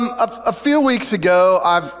A few weeks ago,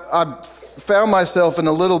 I've found myself in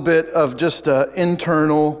a little bit of just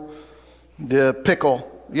internal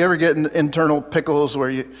pickle. You ever get in internal pickles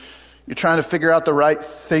where you're trying to figure out the right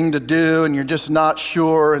thing to do and you're just not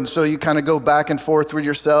sure, and so you kind of go back and forth with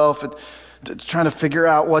yourself and trying to figure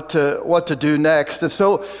out what to do next. And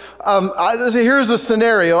so here's the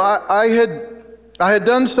scenario. I had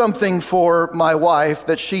done something for my wife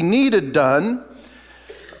that she needed done,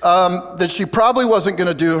 that she probably wasn't going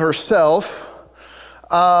to do herself,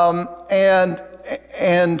 and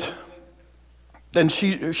then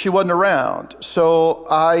she wasn't around. So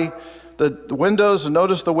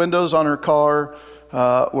noticed the windows on her car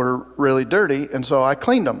were really dirty, and so I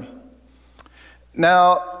cleaned them.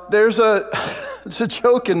 Now it's a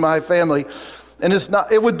joke in my family, and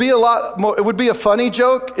it would be a funny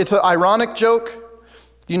joke. It's an ironic joke.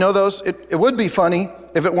 You know those? It would be funny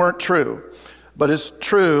if it weren't true, but it's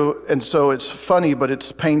true, and so it's funny, but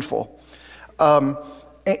it's painful.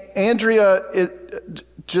 Andrea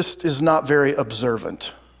just is not very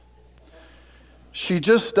observant. She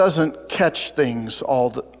just doesn't catch things all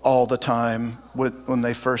the time when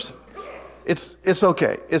they first. It's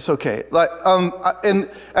okay. It's okay. Like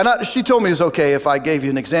she told me it's okay if I gave you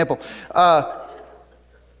an example.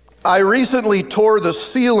 I recently tore the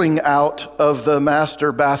ceiling out of the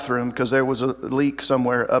master bathroom because there was a leak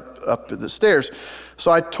somewhere up the stairs.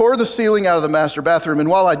 So I tore the ceiling out of the master bathroom, and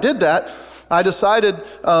while I did that, I decided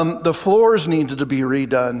the floors needed to be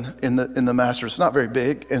redone in the master. It's not very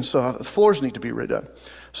big, and so the floors need to be redone.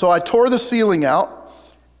 So I tore the ceiling out,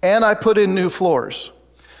 and I put in new floors.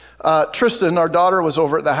 Tristan, our daughter, was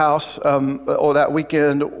over at the house that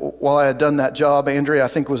weekend while I had done that job. Andrea, I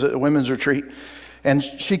think, was at a women's retreat. And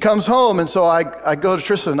she comes home, and so I go to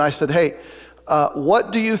Tristan, and I said, hey,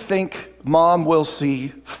 what do you think Mom will see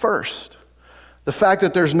first? The fact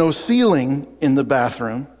that there's no ceiling in the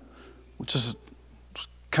bathroom, which is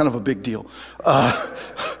kind of a big deal,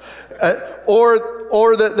 or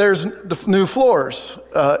that there's the new floors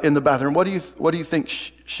in the bathroom. What do you think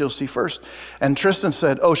she'll see first? And Tristan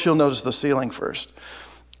said, oh, she'll notice the ceiling first.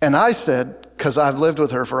 And I said, because I've lived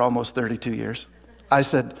with her for almost 32 years, I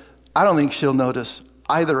said, I don't think she'll notice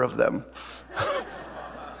either of them.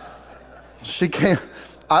 She came.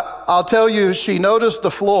 I'll tell you, she noticed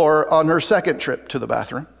the floor on her second trip to the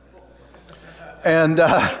bathroom. And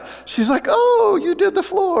she's like, oh, you did the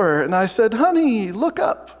floor. And I said, honey, look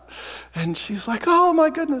up. And she's like, oh, my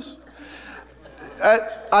goodness.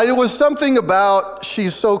 It was something about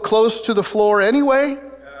she's so close to the floor anyway.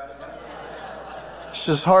 It's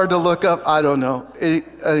just hard to look up. I don't know.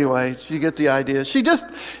 Anyway, you get the idea. She just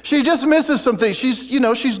misses some things.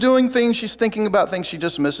 She's doing things. She's thinking about things. She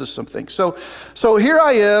just misses some things. So here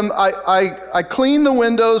I am. I clean the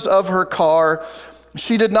windows of her car.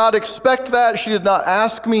 She did not expect that. She did not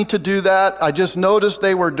ask me to do that. I just noticed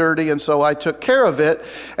they were dirty, and so I took care of it.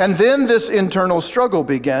 And then this internal struggle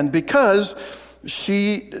began because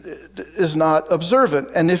she is not observant.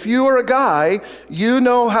 And if you are a guy, you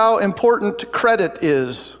know how important credit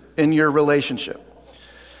is in your relationship.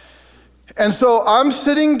 And so I'm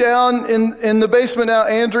sitting down in the basement now.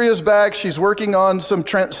 Andrea's back. She's working on some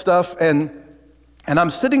Trent stuff, and I'm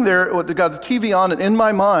sitting there, got the TV on, and in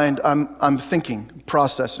my mind, I'm thinking,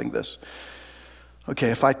 processing this. Okay,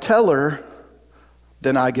 if I tell her,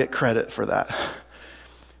 then I get credit for that.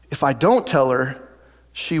 If I don't tell her,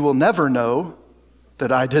 she will never know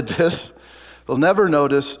that I did this. She'll never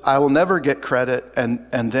notice. I will never get credit,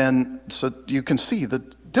 and then, so you can see the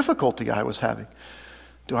difficulty I was having.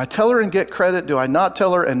 Do I tell her and get credit? Do I not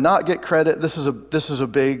tell her and not get credit? This is a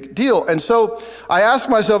big deal. And so I ask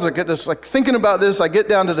myself, thinking about this, I get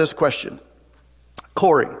down to this question.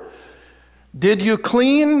 Corey, did you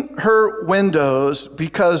clean her windows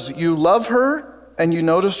because you love her and you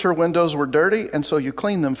noticed her windows were dirty and so you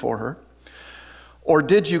cleaned them for her? Or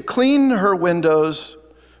did you clean her windows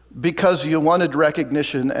because you wanted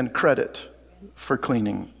recognition and credit for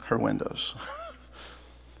cleaning her windows?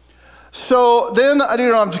 So then I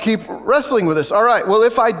don't have to keep wrestling with this. All right, well,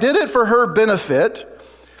 if I did it for her benefit,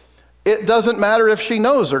 it doesn't matter if she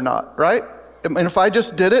knows or not, right? And if I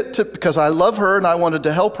just did it because I love her and I wanted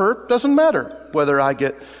to help her, it doesn't matter whether I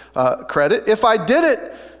get credit. If I did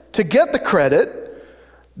it to get the credit,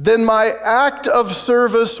 then my act of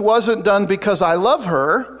service wasn't done because I love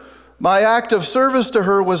her. My act of service to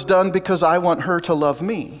her was done because I want her to love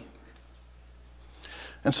me.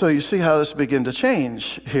 And so you see how this began to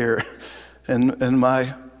change here in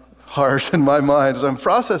my heart and my mind as I'm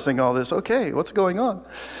processing all this. Okay, what's going on?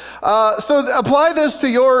 So apply this to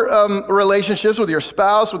your relationships with your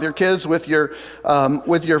spouse, with your kids, with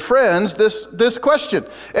your friends. This question: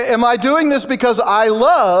 am I doing this because I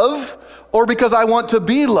love or because I want to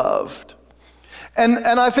be loved?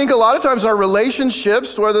 And I think a lot of times our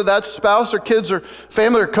relationships, whether that's spouse or kids or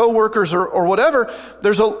family or coworkers or whatever,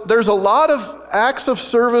 there's a lot of acts of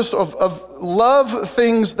service, of love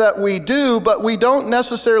things that we do, but we don't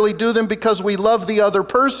necessarily do them because we love the other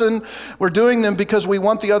person. We're doing them because we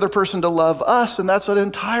want the other person to love us, and that's an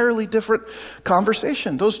entirely different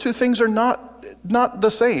conversation. Those two things are not the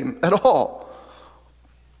same at all.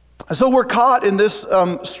 So we're caught in this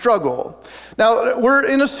struggle. Now, we're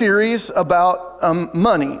in a series about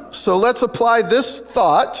money. So let's apply this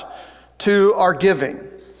thought to our giving.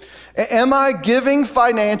 Am I giving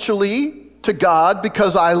financially to God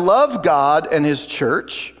because I love God and His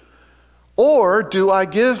church? Or do I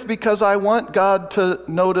give because I want God to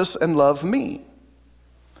notice and love me?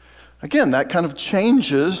 Again, that kind of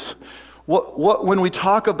changes when we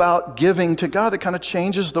talk about giving to God, it kind of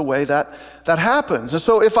changes the way that happens. And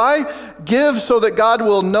so if I give so that God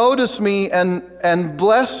will notice me and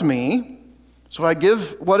bless me, so if I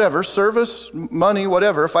give whatever, service, money,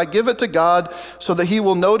 whatever, if I give it to God so that He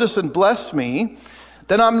will notice and bless me,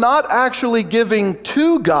 then I'm not actually giving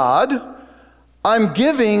to God. I'm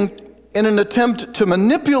giving in an attempt to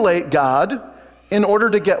manipulate God in order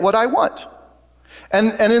to get what I want.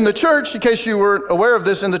 And in the church, in case you weren't aware of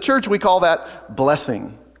this, in the church we call that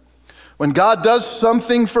blessing. When God does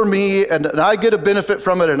something for me and I get a benefit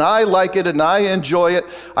from it and I like it and I enjoy it,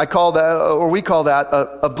 we call that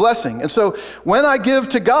a blessing. And so when I give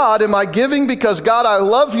to God, am I giving because God, I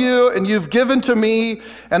love you and you've given to me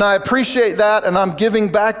and I appreciate that and I'm giving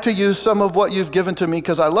back to you some of what you've given to me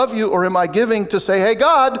because I love you? Or am I giving to say, hey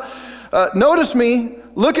God, notice me,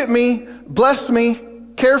 look at me, bless me,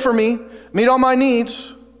 care for me, meet all my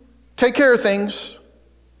needs, take care of things.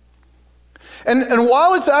 And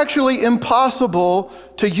while it's actually impossible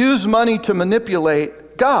to use money to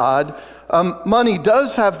manipulate God, money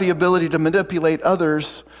does have the ability to manipulate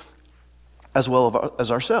others as well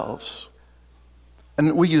as ourselves.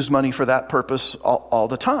 And we use money for that purpose all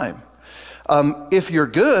the time. If you're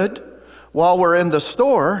good, while we're in the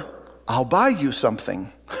store, I'll buy you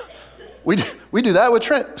something. We do that with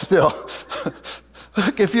Trent still.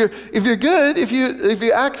 Look, if you're good, if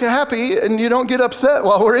you act happy and you don't get upset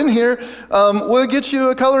while we're in here, we'll get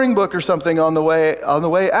you a coloring book or something on the way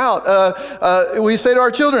out. We say to our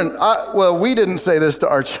children, we didn't say this to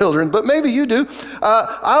our children, but maybe you do.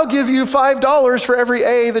 I'll give you $5 for every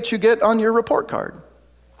A that you get on your report card.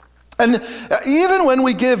 And even when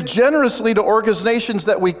we give generously to organizations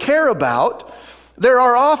that we care about, there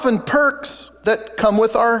are often perks that come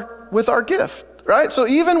with our gift. Right? So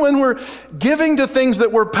even when we're giving to things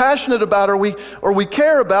that we're passionate about or we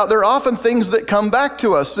care about, there are often things that come back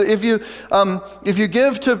to us. So if you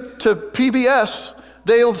give to PBS,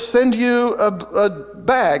 they'll send you a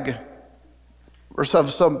bag or some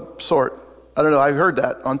sort. I don't know, I heard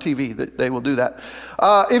that on TV that they will do that.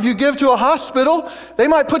 If you give to a hospital, they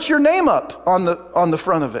might put your name up on the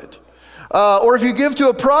front of it. Or if you give to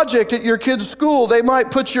a project at your kid's school, they might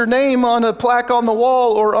put your name on a plaque on the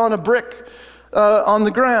wall or on a brick on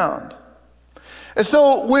the ground. And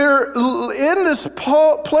so we're in this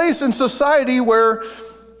place in society where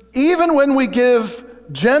even when we give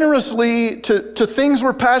generously to things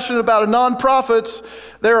we're passionate about and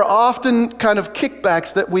nonprofits, there are often kind of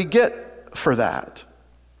kickbacks that we get for that.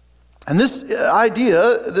 And this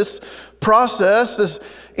idea, this process has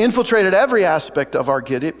infiltrated every aspect of our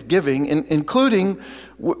giving, including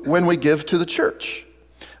when we give to the church.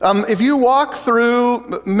 If you walk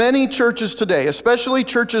through many churches today, especially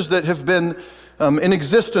churches that have been in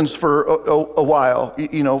existence for a while,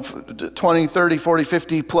 20, 30, 40,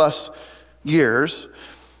 50 plus years,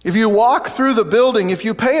 if you walk through the building, if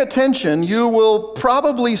you pay attention, you will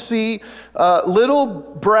probably see little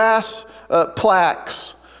brass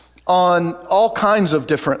plaques on all kinds of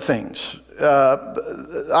different things.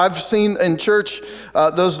 I've seen in church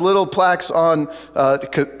those little plaques on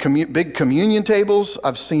big communion tables.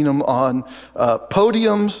 I've seen them on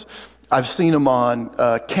podiums. I've seen them on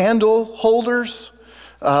candle holders,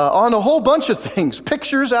 on a whole bunch of things.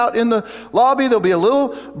 Pictures out in the lobby, there'll be a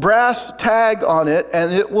little brass tag on it,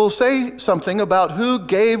 and it will say something about who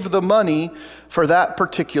gave the money for that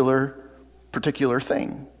particular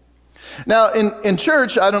thing. Now, in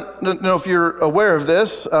church, I don't know if you're aware of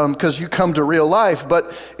this because you come to real life,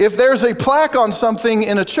 but if there's a plaque on something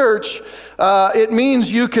in a church, it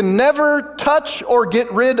means you can never touch or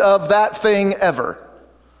get rid of that thing ever.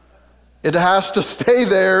 It has to stay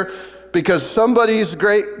there because somebody's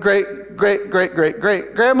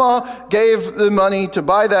great-great-great-great-great-grandma gave the money to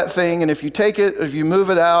buy that thing, and if you take it, if you move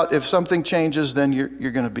it out, if something changes, then you're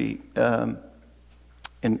going to be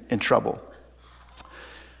in trouble.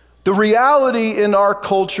 The reality in our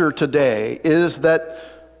culture today is that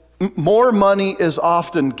more money is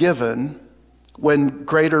often given when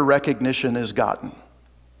greater recognition is gotten,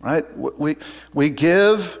 right? We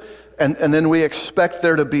give, and then we expect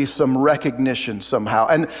there to be some recognition somehow.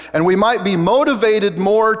 And we might be motivated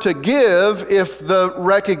more to give if the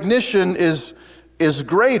recognition is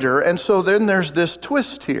greater. And so then there's this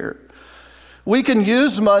twist here. We can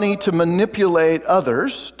use money to manipulate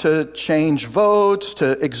others, to change votes,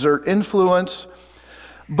 to exert influence.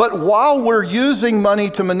 But while we're using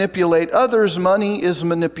money to manipulate others, money is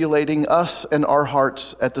manipulating us and our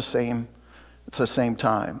hearts at the same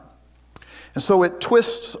time. And so it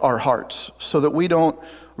twists our hearts so that we don't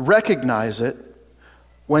recognize it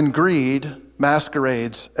when greed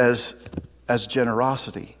masquerades as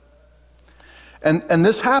generosity. And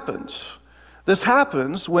this happens. This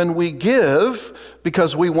happens when we give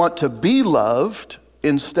because we want to be loved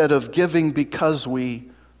instead of giving because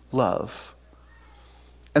we love.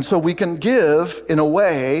 And so we can give in a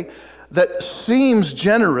way that seems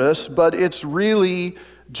generous, but it's really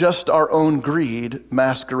just our own greed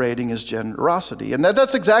masquerading as generosity. And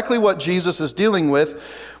that's exactly what Jesus is dealing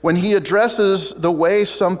with when he addresses the way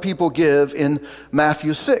some people give in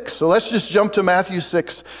Matthew 6. So let's just jump to Matthew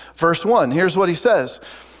 6, verse 1. Here's what he says.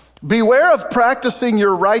 Beware of practicing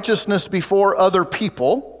your righteousness before other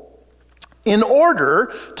people in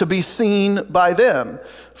order to be seen by them,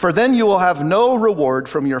 for then you will have no reward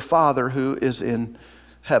from your Father who is in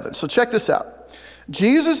heaven. So check this out.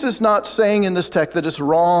 Jesus is not saying in this text that it's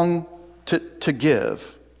wrong to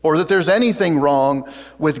give, or that there's anything wrong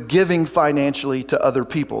with giving financially to other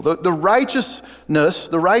people. The righteousness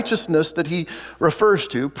that he refers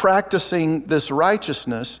to, practicing this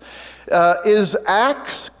righteousness, is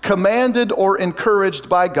acts commanded or encouraged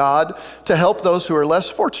by God to help those who are less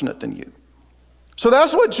fortunate than you. So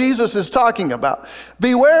that's what Jesus is talking about.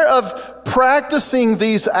 Beware of practicing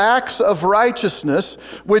these acts of righteousness,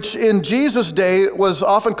 which in Jesus' day was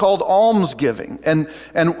often called almsgiving. And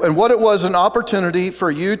what it was, an opportunity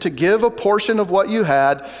for you to give a portion of what you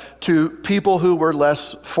had to people who were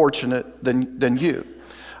less fortunate than you.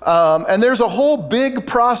 And there's a whole big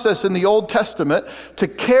process in the Old Testament to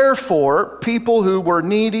care for people who were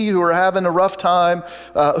needy, who were having a rough time,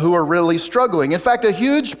 who were really struggling. In fact, a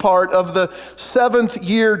huge part of the 7th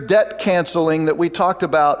year debt canceling that we talked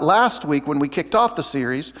about last week when we kicked off the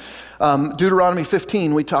series, Deuteronomy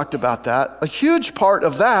 15, we talked about that. A huge part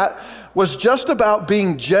of that was just about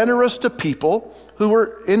being generous to people who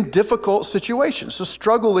were in difficult situations, so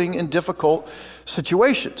struggling in difficult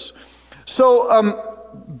situations. So,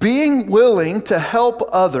 being willing to help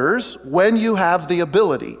others when you have the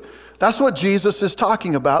ability. That's what Jesus is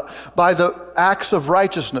talking about by the acts of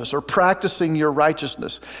righteousness or practicing your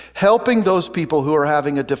righteousness, helping those people who are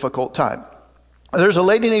having a difficult time. There's a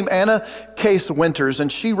lady named Anna Case Winters,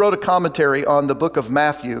 and she wrote a commentary on the book of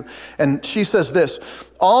Matthew, and she says this: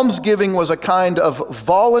 almsgiving was a kind of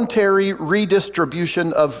voluntary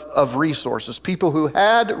redistribution of resources. People who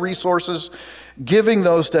had resources, giving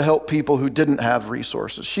those to help people who didn't have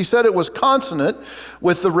resources. She said it was consonant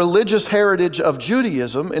with the religious heritage of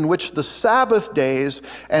Judaism, in which the Sabbath days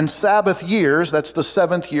and Sabbath years, that's the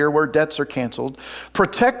 7th year where debts are canceled,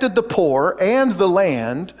 protected the poor and the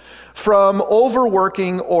land from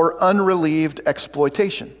overworking or unrelieved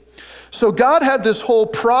exploitation. So God had this whole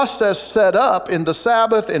process set up in the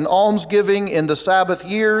Sabbath, in almsgiving, in the Sabbath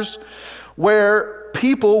years, where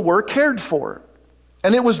people were cared for.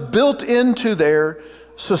 And it was built into their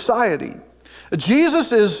society.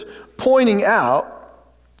 Jesus is pointing out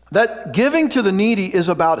that giving to the needy is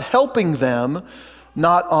about helping them,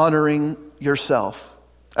 not honoring yourself.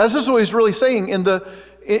 This is what he's really saying in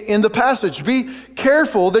the passage. Be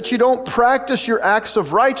careful that you don't practice your acts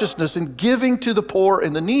of righteousness in giving to the poor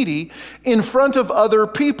and the needy in front of other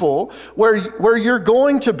people, where you're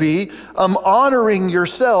going to be honoring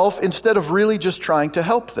yourself instead of really just trying to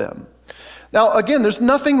help them. Now, again, there's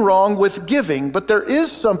nothing wrong with giving, but there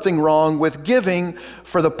is something wrong with giving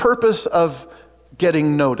for the purpose of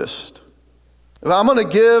getting noticed. If I'm going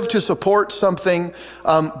to give to support something,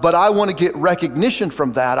 but I want to get recognition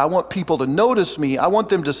from that. I want people to notice me. I want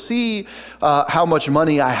them to see how much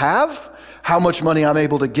money I have, how much money I'm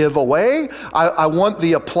able to give away. I want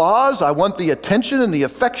the applause. I want the attention and the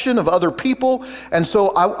affection of other people. And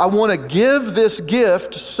so I want to give this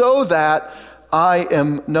gift so that I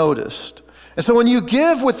am noticed. And so when you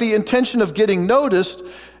give with the intention of getting noticed,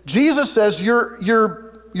 Jesus says your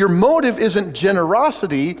motive isn't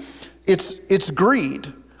generosity, it's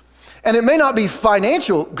greed. And it may not be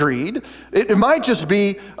financial greed. It might just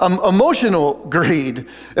be emotional greed.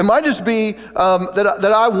 It might just be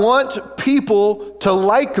that I want people to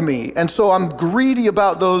like me. And so I'm greedy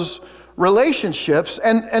about those relationships.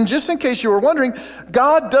 And just in case you were wondering,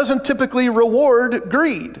 God doesn't typically reward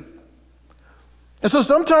greed. And so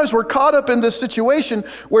sometimes we're caught up in this situation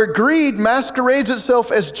where greed masquerades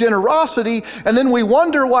itself as generosity, and then we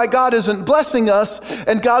wonder why God isn't blessing us,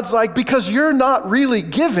 and God's like, because you're not really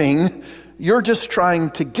giving, you're just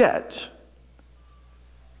trying to get.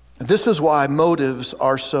 This is why motives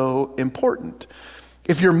are so important.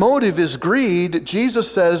 If your motive is greed,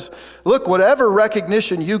 Jesus says, look, whatever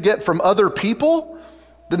recognition you get from other people,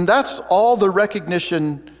 then that's all the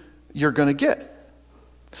recognition you're going to get.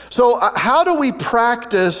 So how do we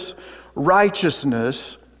practice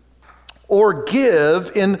righteousness or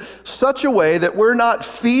give in such a way that we're not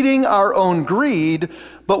feeding our own greed,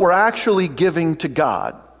 but we're actually giving to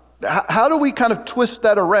God? How do we kind of twist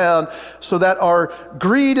that around so that our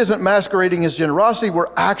greed isn't masquerading as generosity,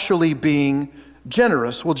 we're actually being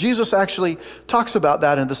generous? Well, Jesus actually talks about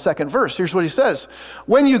that in the second verse. Here's what he says.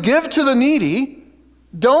 When you give to the needy,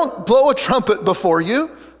 don't blow a trumpet before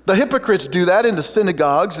you. The hypocrites do that in the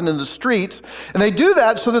synagogues and in the streets, and they do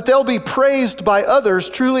that so that they'll be praised by others.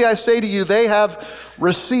 Truly, I say to you, they have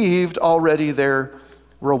received already their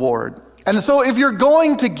reward. And so if you're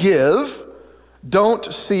going to give, don't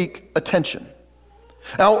seek attention.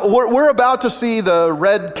 Now, we're about to see the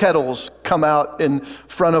red kettles come out in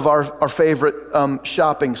front of our favorite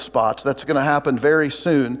shopping spots. That's going to happen very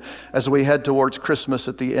soon as we head towards Christmas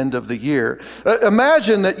at the end of the year.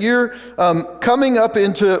 Imagine that you're coming up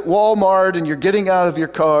into Walmart and you're getting out of your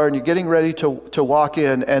car and you're getting ready to walk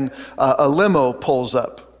in, and a limo pulls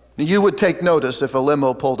up. You would take notice if a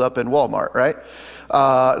limo pulled up in Walmart, right?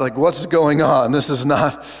 Like, what's going on? This is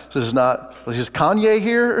Kanye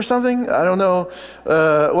here or something? I don't know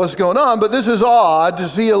what's going on, but this is odd to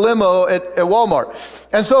see a limo at Walmart.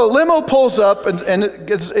 And so a limo pulls up, and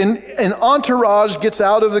an entourage gets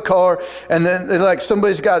out of the car, and then like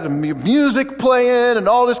somebody's got music playing and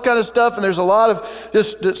all this kind of stuff, and there's a lot of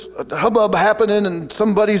just hubbub happening, and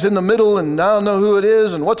somebody's in the middle, and I don't know who it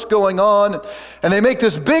is and what's going on. And they make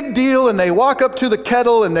this big deal, and they walk up to the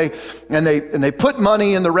kettle, and they put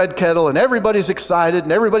money in the red kettle, and everybody's excited,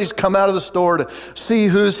 and everybody's come out of the store to see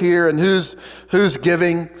who's here and who's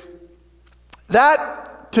giving.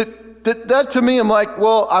 That to me, I'm like,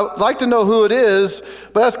 well, I'd like to know who it is,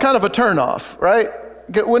 but that's kind of a turnoff, right?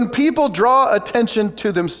 When people draw attention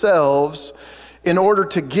to themselves in order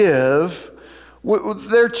to give,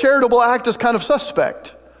 their charitable act is kind of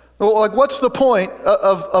suspect. Like, what's the point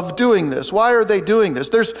of doing this? Why are they doing this?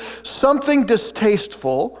 There's something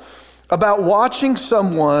distasteful about watching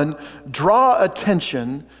someone draw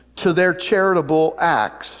attention to their charitable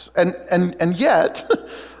acts. And yet,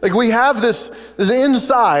 like, we have this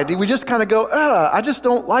inside, we just kind of go, I just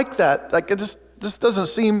don't like that. Like, this doesn't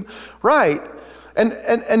seem right.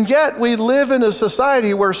 And yet we live in a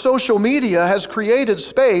society where social media has created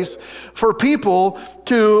space for people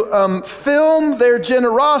to film their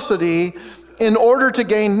generosity in order to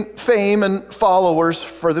gain fame and followers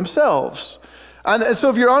for themselves. And so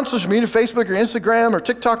if you're on social media, Facebook or Instagram or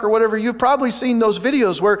TikTok or whatever, you've probably seen those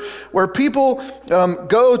videos where people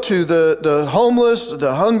go to the homeless,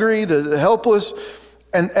 the hungry, the helpless,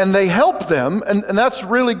 and they help them, and that's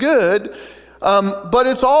really good. But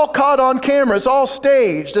it's all caught on camera. It's all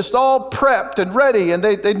staged. It's all prepped and ready, and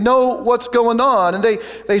they know what's going on. And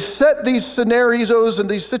they set these scenarios and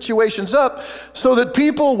these situations up so that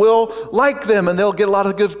people will like them, and they'll get a lot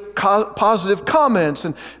of good positive comments,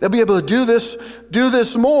 and they'll be able to do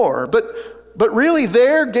this more. But really,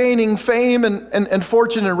 they're gaining fame and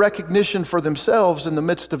fortune and recognition for themselves in the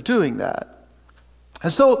midst of doing that.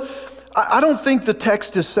 And so I don't think the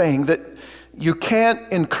text is saying that you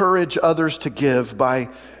can't encourage others to give by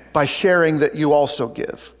sharing that you also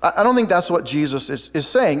give. I don't think that's what Jesus is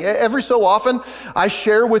saying. Every so often, I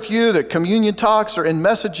share with you that communion talks or in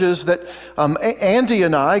messages that Andy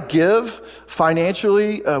and I give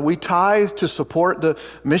financially. We tithe to support the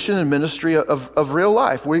mission and ministry of Real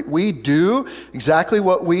Life. We do exactly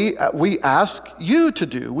what we ask you to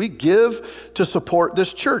do. We give to support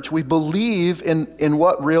this church. We believe in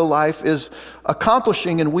what Real Life is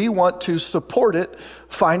accomplishing, and we want to support it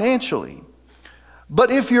financially. But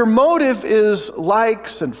if your motive is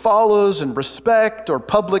likes and follows and respect or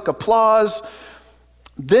public applause,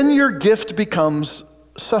 then your gift becomes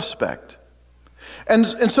suspect. And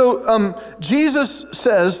so Jesus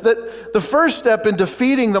says that the first step in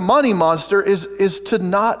defeating the money monster is to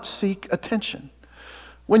not seek attention.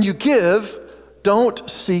 When you give, don't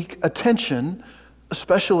seek attention,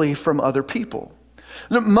 especially from other people.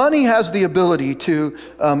 Money has the ability to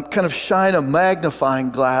kind of shine a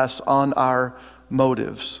magnifying glass on our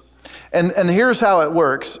motives. And here's how it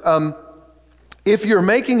works. If you're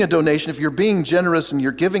making a donation, if you're being generous and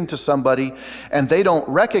you're giving to somebody and they don't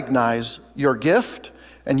recognize your gift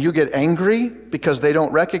and you get angry because they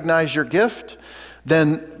don't recognize your gift,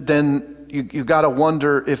 then you got to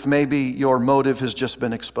wonder if maybe your motive has just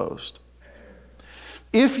been exposed.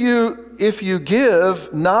 If you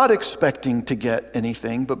give not expecting to get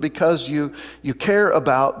anything, but because you care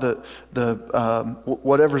about the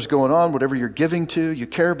whatever's going on, whatever you're giving to, you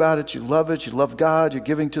care about it, you love God, you're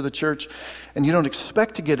giving to the church, and you don't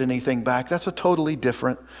expect to get anything back, that's a totally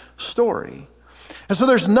different story. And so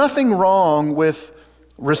there's nothing wrong with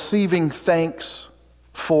receiving thanks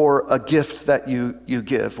for a gift that you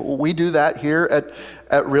give. We do that here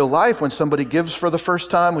at Real Life. When somebody gives for the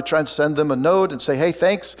first time, we try and send them a note and say, hey,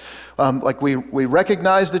 thanks. Like we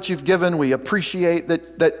recognize that you've given. We appreciate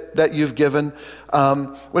that you've given.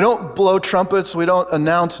 We don't blow trumpets. We don't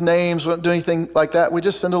announce names. We don't do anything like that. We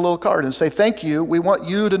just send a little card and say, thank you. We want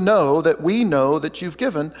you to know that we know that you've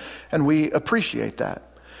given, and we appreciate that.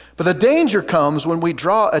 But the danger comes when we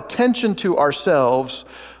draw attention to ourselves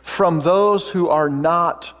from those who are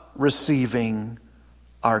not receiving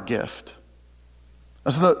our gift.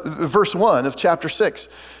 That's verse 1 of chapter 6.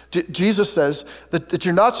 Jesus says that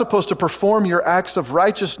you're not supposed to perform your acts of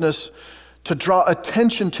righteousness to draw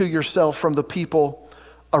attention to yourself from the people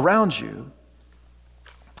around you.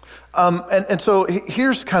 And so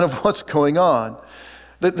here's kind of what's going on.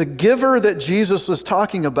 The giver that Jesus was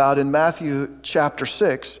talking about in Matthew chapter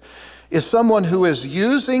 6 is someone who is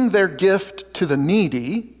using their gift to the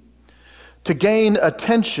needy to gain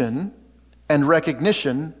attention and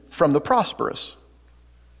recognition from the prosperous.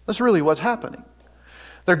 That's really what's happening.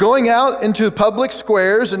 They're going out into public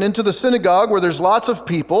squares and into the synagogue where there's lots of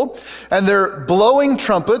people, and they're blowing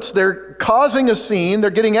trumpets, they're causing a scene,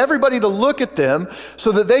 they're getting everybody to look at them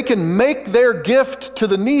so that they can make their gift to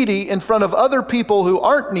the needy in front of other people who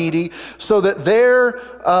aren't needy, so that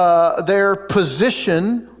their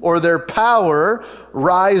position or their power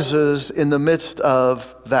rises in the midst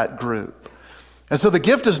of that group. And so the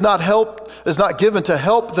gift is not given to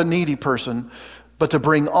help the needy person, but to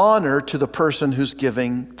bring honor to the person who's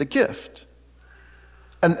giving the gift.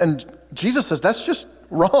 And Jesus says that's just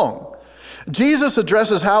wrong. Jesus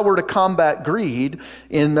addresses how we're to combat greed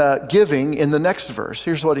in giving in the next verse.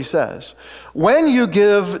 Here's what he says. When you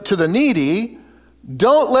give to the needy,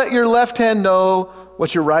 don't let your left hand know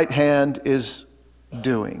what your right hand is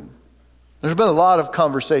doing. There's been a lot of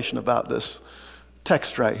conversation about this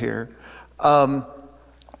text right here. And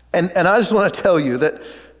I just want to tell you that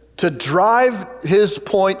to drive his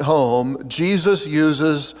point home, Jesus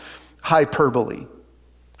uses hyperbole.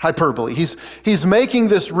 Hyperbole. He's making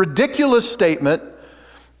this ridiculous statement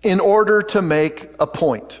in order to make a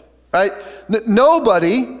point, right?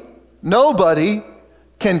 Nobody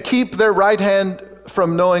can keep their right hand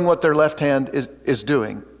from knowing what their left hand is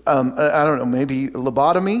doing. I don't know, maybe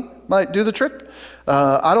lobotomy might do the trick.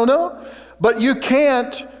 I don't know. But you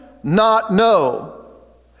can't not know.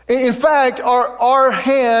 In fact, our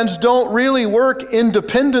hands don't really work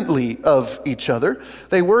independently of each other.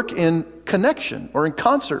 They work in connection or in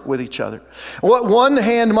concert with each other. What one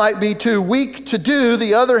hand might be too weak to do,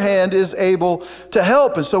 the other hand is able to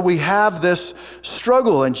help. And so we have this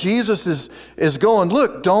struggle. And Jesus is going,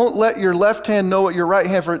 look, don't let your left hand know what your right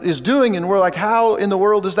hand is doing. And we're like, how in the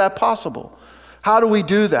world is that possible? How do we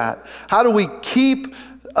do that? How do we keep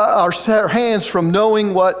our hands from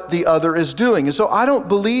knowing what the other is doing? And so I don't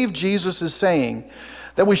believe Jesus is saying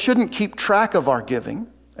that we shouldn't keep track of our giving.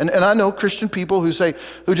 And I know Christian people who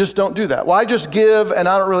just don't do that. Well, I just give and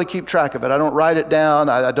I don't really keep track of it. I don't write it down.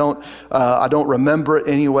 I don't remember it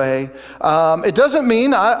anyway. It doesn't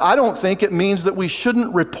mean, I don't think it means that we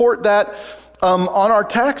shouldn't report that on our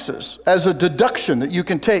taxes as a deduction that you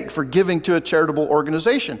can take for giving to a charitable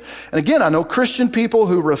organization. And again, I know Christian people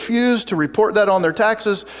who refuse to report that on their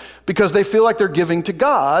taxes because they feel like they're giving to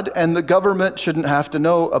God and the government shouldn't have to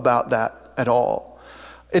know about that at all.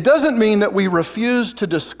 It doesn't mean that we refuse to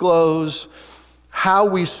disclose how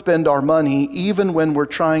we spend our money even when we're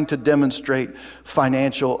trying to demonstrate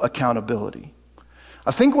financial accountability.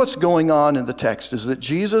 I think what's going on in the text is that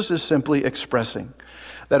Jesus is simply expressing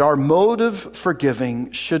that our motive for giving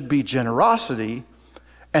should be generosity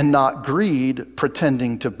and not greed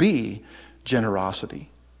pretending to be generosity.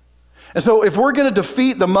 And so if we're going to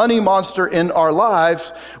defeat the money monster in our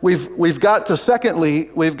lives, we've got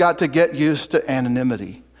to get used to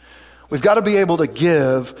anonymity. We've got to be able to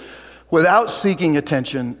give without seeking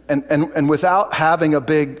attention and without having a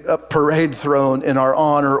big parade thrown in our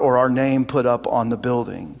honor or our name put up on the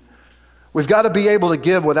building. We've got to be able to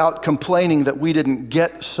give without complaining that we didn't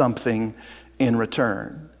get something in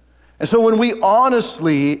return. And so when we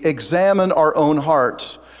honestly examine our own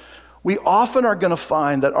hearts, we often are going to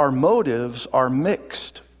find that our motives are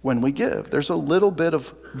mixed when we give. There's a little bit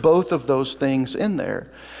of both of those things in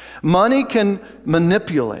there. Money can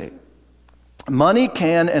manipulate. Money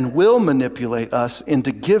can and will manipulate us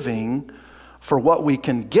into giving for what we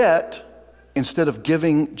can get instead of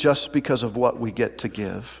giving just because of what we get to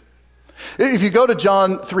give. If you go to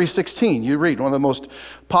John 3:16, you read one of the most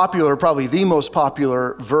popular, probably the most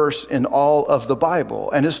popular verse in all of the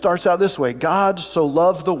Bible. And it starts out this way: God so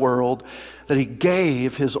loved the world that he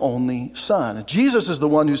gave his only son. Jesus is the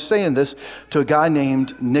one who's saying this to a guy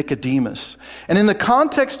named Nicodemus. And in the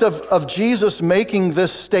context of Jesus making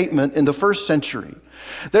this statement in the first century,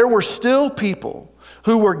 there were still people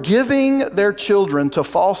who were giving their children to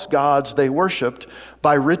false gods they worshiped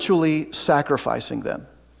by ritually sacrificing them.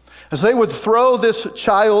 As they would throw this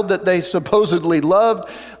child that they supposedly loved,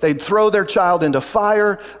 they'd throw their child into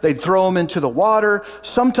fire, they'd throw them into the water,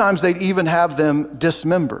 sometimes they'd even have them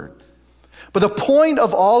dismembered. But the point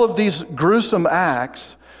of all of these gruesome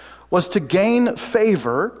acts was to gain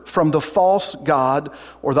favor from the false god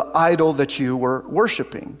or the idol that you were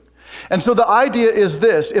worshiping. And so the idea is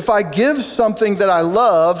this: if I give something that I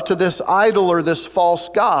love to this idol or this false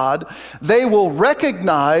god, they will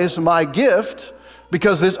recognize my gift.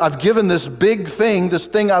 Because I've given this big thing, this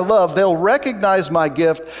thing I love, they'll recognize my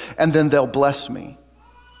gift and then they'll bless me.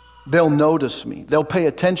 They'll notice me. They'll pay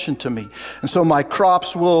attention to me. And so my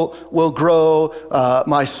crops will grow.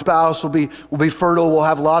 My spouse will be fertile. We'll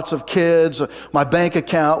have lots of kids. My bank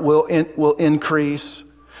account will increase.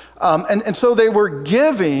 And so they were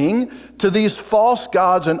giving to these false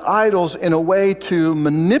gods and idols in a way to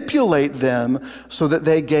manipulate them so that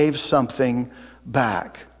they gave something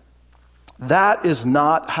back. That is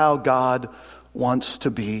not how God wants to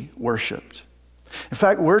be worshiped. In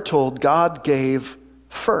fact, we're told God gave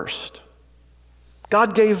first.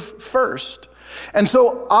 God gave first. And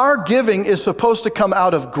so our giving is supposed to come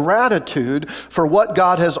out of gratitude for what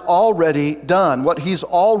God has already done, what he's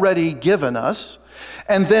already given us,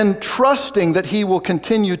 and then trusting that he will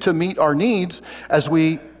continue to meet our needs as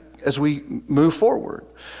we move forward.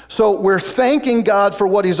 So we're thanking God for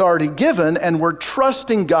what he's already given, and we're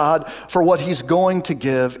trusting God for what he's going to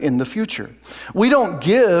give in the future. We don't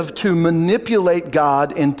give to manipulate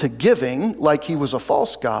God into giving like he was a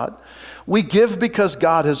false god. We give because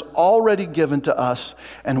God has already given to us,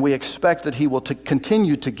 and we expect that he will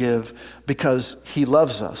continue to give because he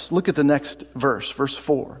loves us. Look at the next verse, verse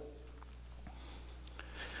 4.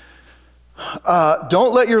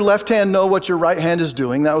 Don't let your left hand know what your right hand is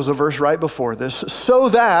doing. That was a verse right before this. So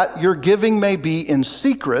that your giving may be in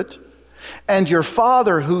secret, and your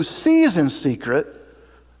Father who sees in secret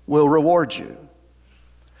will reward you.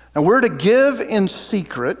 And we're to give in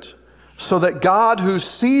secret so that God who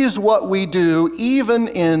sees what we do, even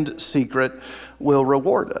in secret, will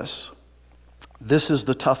reward us. This is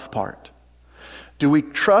the tough part. Do we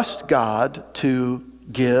trust God to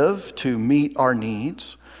give, to meet our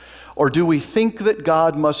needs? Or do we think that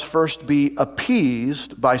God must first be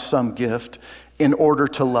appeased by some gift in order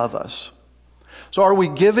to love us? So are we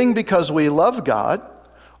giving because we love God,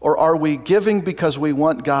 or are we giving because we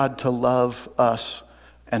want God to love us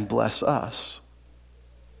and bless us?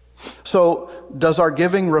 So does our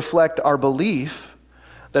giving reflect our belief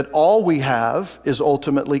that all we have is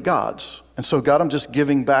ultimately God's? And so, God, I'm just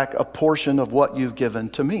giving back a portion of what you've given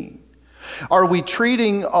to me. Are we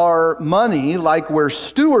treating our money like we're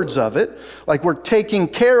stewards of it, like we're taking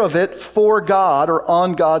care of it for God or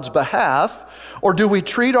on God's behalf? Or do we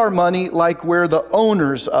treat our money like we're the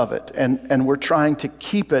owners of it and we're trying to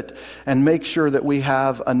keep it and make sure that we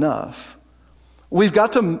have enough? We've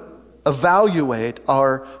got to evaluate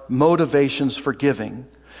our motivations for giving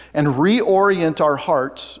and reorient our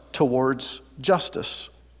hearts towards justice.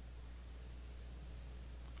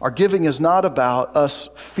 Our giving is not about us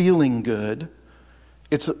feeling good.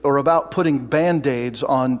 Or about putting Band-Aids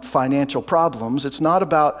on financial problems. It's not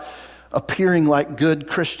about appearing like good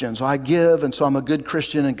Christians. I give, and so I'm a good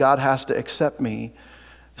Christian, and God has to accept me.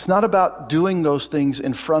 It's not about doing those things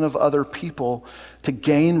in front of other people to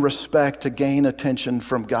gain respect, to gain attention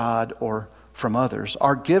from God or from others.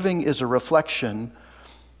 Our giving is a reflection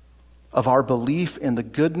of our belief in the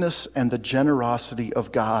goodness and the generosity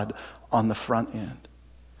of God on the front end.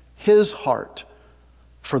 his heart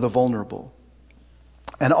for the vulnerable.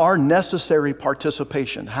 And our necessary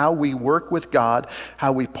participation, how we work with God,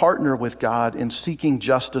 how we partner with God in seeking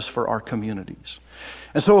justice for our communities.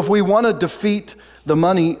 And so if we want to defeat the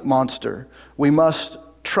money monster, we must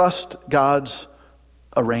trust God's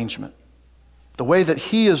arrangement. The way that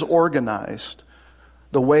he is organized,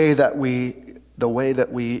 the way that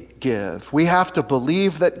we give. We have to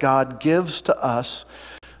believe that God gives to us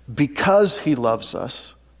because he loves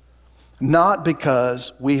us, not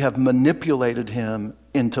because we have manipulated him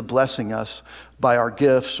into blessing us by our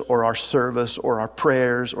gifts or our service or our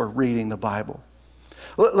prayers or reading the Bible.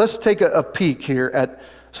 Let's take a peek here at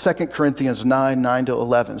 2 Corinthians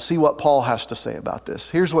 9:9-11. See what Paul has to say about this.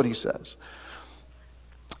 Here's what he says.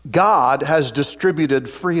 God has distributed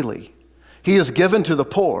freely. He has given to the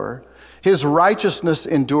poor. His righteousness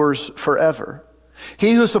endures forever.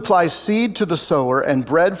 He who supplies seed to the sower and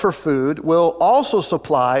bread for food will also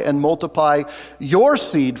supply and multiply your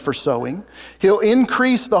seed for sowing. He'll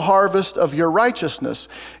increase the harvest of your righteousness.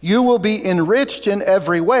 You will be enriched in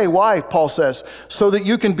every way. Why, Paul says? So that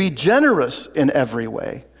you can be generous in every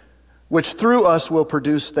way, which through us will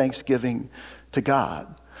produce thanksgiving to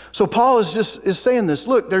God. So Paul is saying this.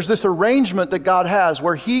 Look, there's this arrangement that God has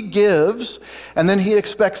where he gives and then he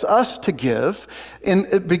expects us to give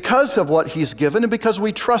because of what he's given and because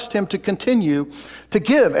we trust him to continue to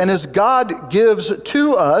give. And as God gives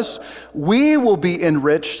to us, we will be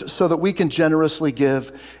enriched so that we can generously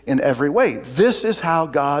give in every way. This is how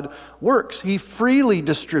God works. He freely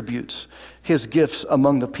distributes his gifts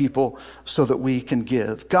among the people so that we can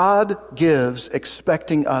give. God gives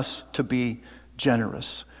expecting us to be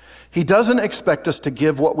generous. He doesn't expect us to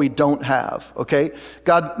give what we don't have, okay?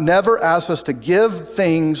 God never asks us to give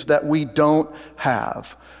things that we don't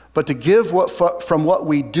have, but to give from what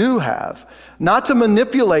we do have, not to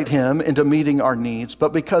manipulate him into meeting our needs,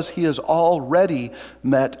 but because he has already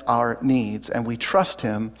met our needs, and we trust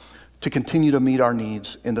him to continue to meet our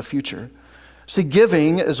needs in the future. See,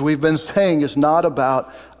 giving, as we've been saying, is not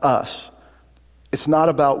about us. It's not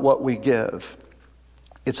about what we give.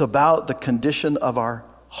 It's about the condition of our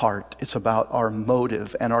heart. It's about our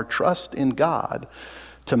motive and our trust in God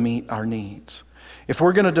to meet our needs. If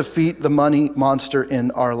we're going to defeat the money monster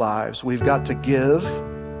in our lives, we've got to give.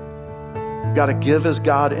 We've got to give as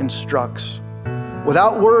God instructs,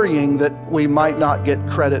 without worrying that we might not get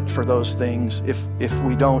credit for those things if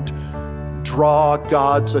we don't draw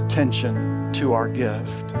God's attention to our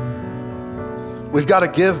gift. We've got to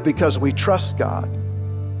give because we trust God,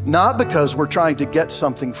 not because we're trying to get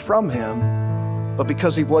something from him, but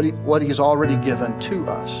because of what he's already given to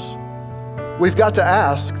us. We've got to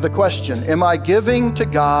ask the question, am I giving to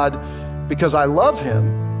God because I love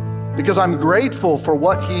him, because I'm grateful for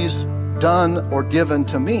what he's done or given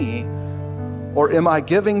to me, or am I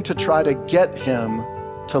giving to try to get him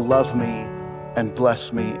to love me and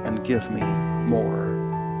bless me and give me more?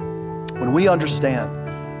 When we understand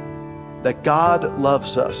that God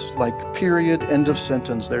loves us, like period, end of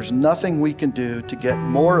sentence, there's nothing we can do to get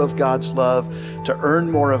more of God's love, to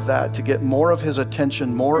earn more of that, to get more of his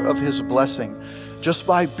attention, more of his blessing. Just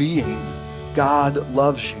by being, God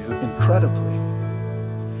loves you incredibly.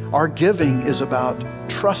 Our giving is about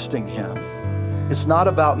trusting him. It's not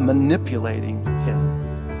about manipulating him.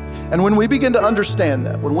 And when we begin to understand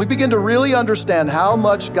that, when we begin to really understand how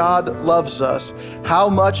much God loves us, how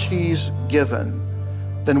much he's given,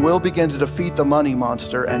 then we'll begin to defeat the money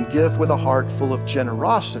monster and give with a heart full of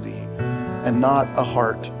generosity and not a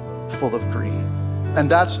heart full of greed. And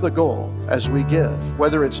that's the goal as we give,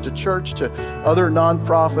 whether it's to church, to other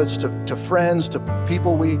nonprofits, to friends, to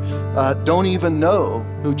people we don't even know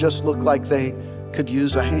who just look like they could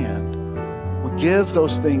use a hand. We give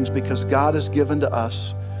those things because God has given to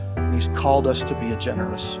us and he's called us to be a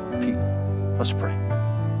generous people. Let's pray.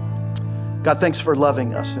 God, thanks for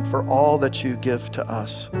loving us and for all that you give to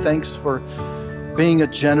us. Thanks for being a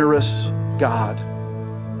generous God,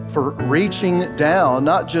 for reaching down,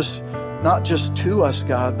 not just to us,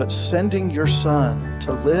 God, but sending your Son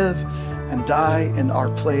to live and die in our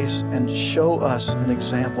place and show us an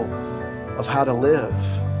example of how to live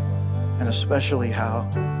and especially how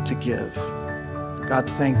to give. God,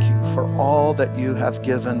 thank you for all that you have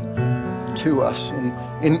given to us,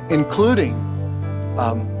 including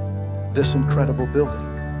this incredible building.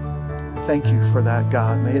 Thank you for that,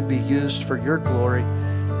 God. May it be used for your glory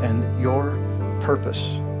and your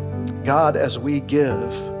purpose. God, as we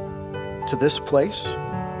give to this place,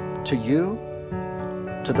 to you,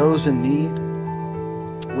 to those in need,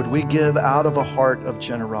 would we give out of a heart of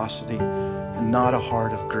generosity and not a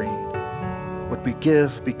heart of greed? Would we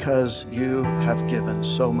give because you have given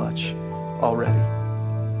so much already?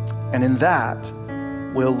 And in that,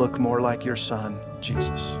 we'll look more like your Son,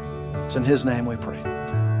 Jesus. It's in his name we pray.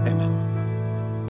 Amen.